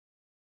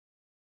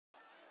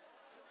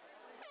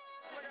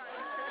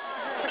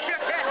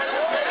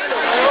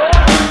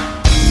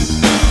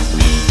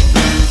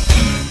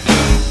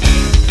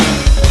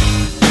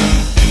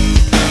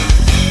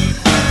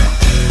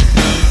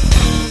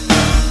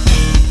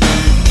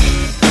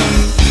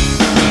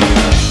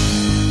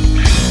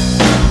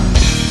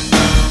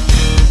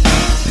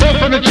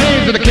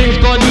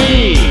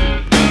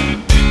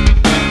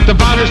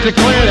fathers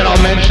declare that all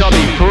men shall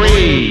be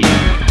free,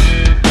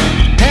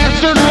 have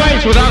certain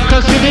rights without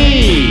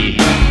custody,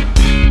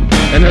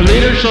 and their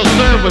leaders shall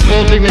serve with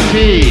full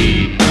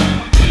dignity.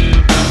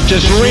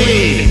 Just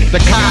read the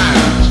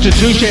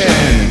Constitution.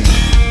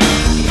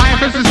 High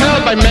office is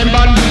held by men,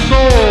 body, and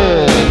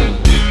soul,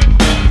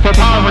 for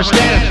power, for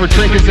status, for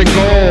trinkets and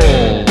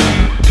gold,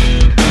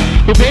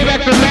 who pay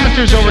back their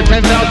masters over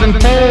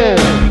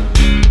 10,000-fold,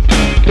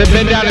 that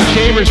bend down in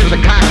chambers for the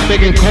cocks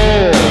big and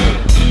cold,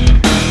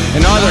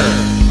 and other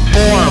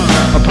form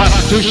of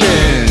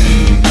prostitution.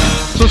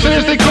 So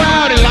sinners they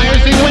crowd and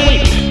liars they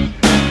wait,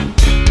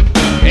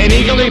 and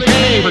eagerly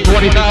pay for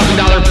 $20,000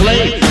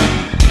 plates.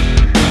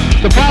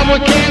 The problem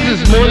with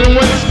Kansas is more than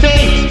one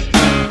state.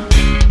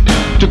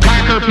 To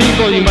conquer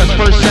people you must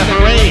first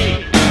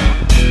separate,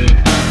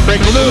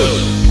 break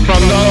loose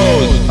from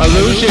those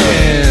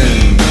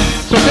illusions.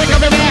 So pick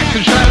up an axe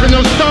and sharpen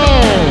those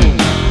stones,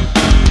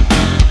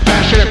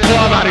 fashion a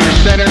club out of your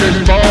senator's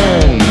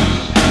bones.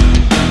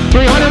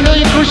 300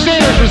 million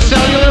crusaders with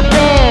cellular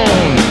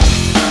phones.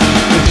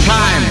 It's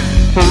time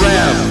for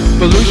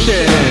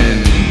revolution.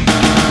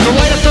 So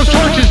light up those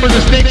torches for the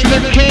snakes in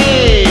their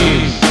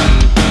caves,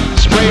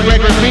 spray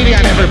red graffiti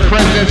on every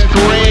president's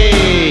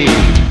grave,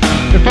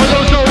 and for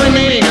those still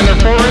remaining on their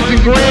foreheads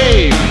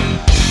engraved,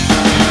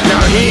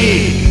 now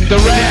heed the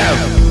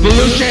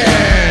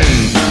revolution.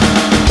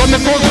 From the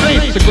cold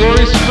streets to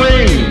glorious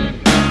spring,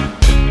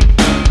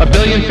 a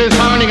billion fists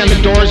pounding on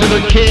the doors of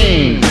their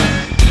kings.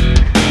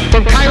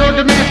 From Cairo,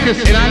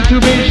 Damascus, and on to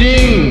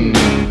Beijing,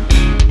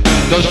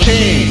 those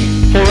chains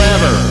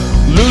forever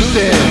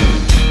loosened.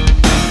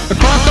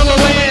 Across all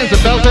the lands the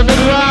bells have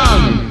been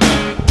rung,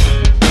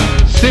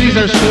 cities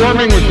are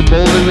swarming with the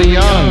bold and the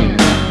young,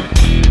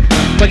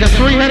 like a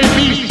three-headed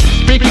beast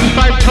speaking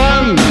 5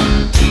 tongues,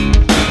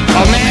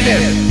 all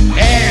madness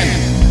and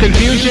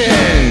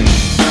confusion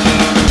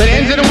that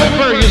ends in a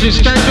whimper, usually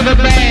starts with a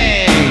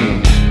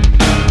bang.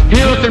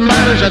 Heroes and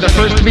martyrs are the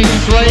first to be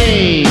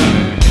slain.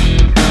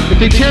 If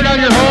they tear down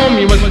your home,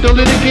 you must build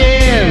it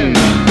again.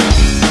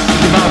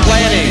 It's about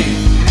planning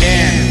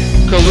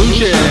and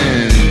collusion.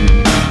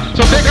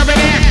 So pick up an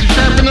axe and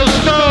sharpen those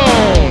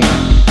stones,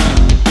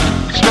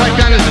 strike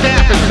down a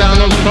staff and sound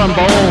those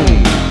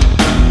trombones.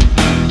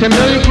 10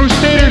 million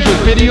crusaders with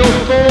video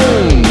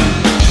phones,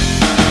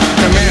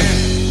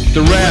 commence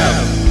the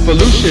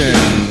revolution.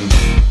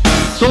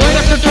 So light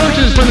up the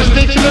torches for the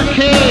stakes in their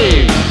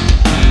caves,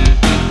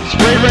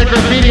 spray red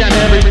graffiti on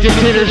every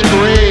dictator's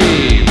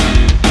grave,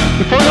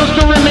 and for those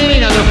still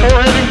remaining on their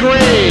forehead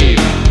engraved,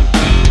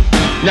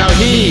 now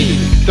heed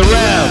the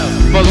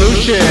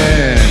revolution.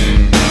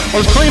 I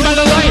was claimed by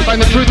the light,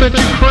 find the truth that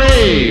you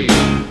crave,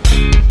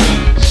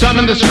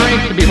 summon the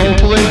strength to be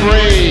hopeful and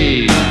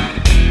brave,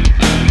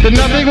 that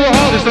nothing will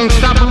halt this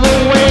unstoppable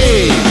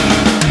wave.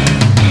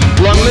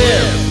 Long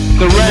live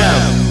the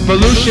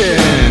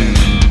revolution.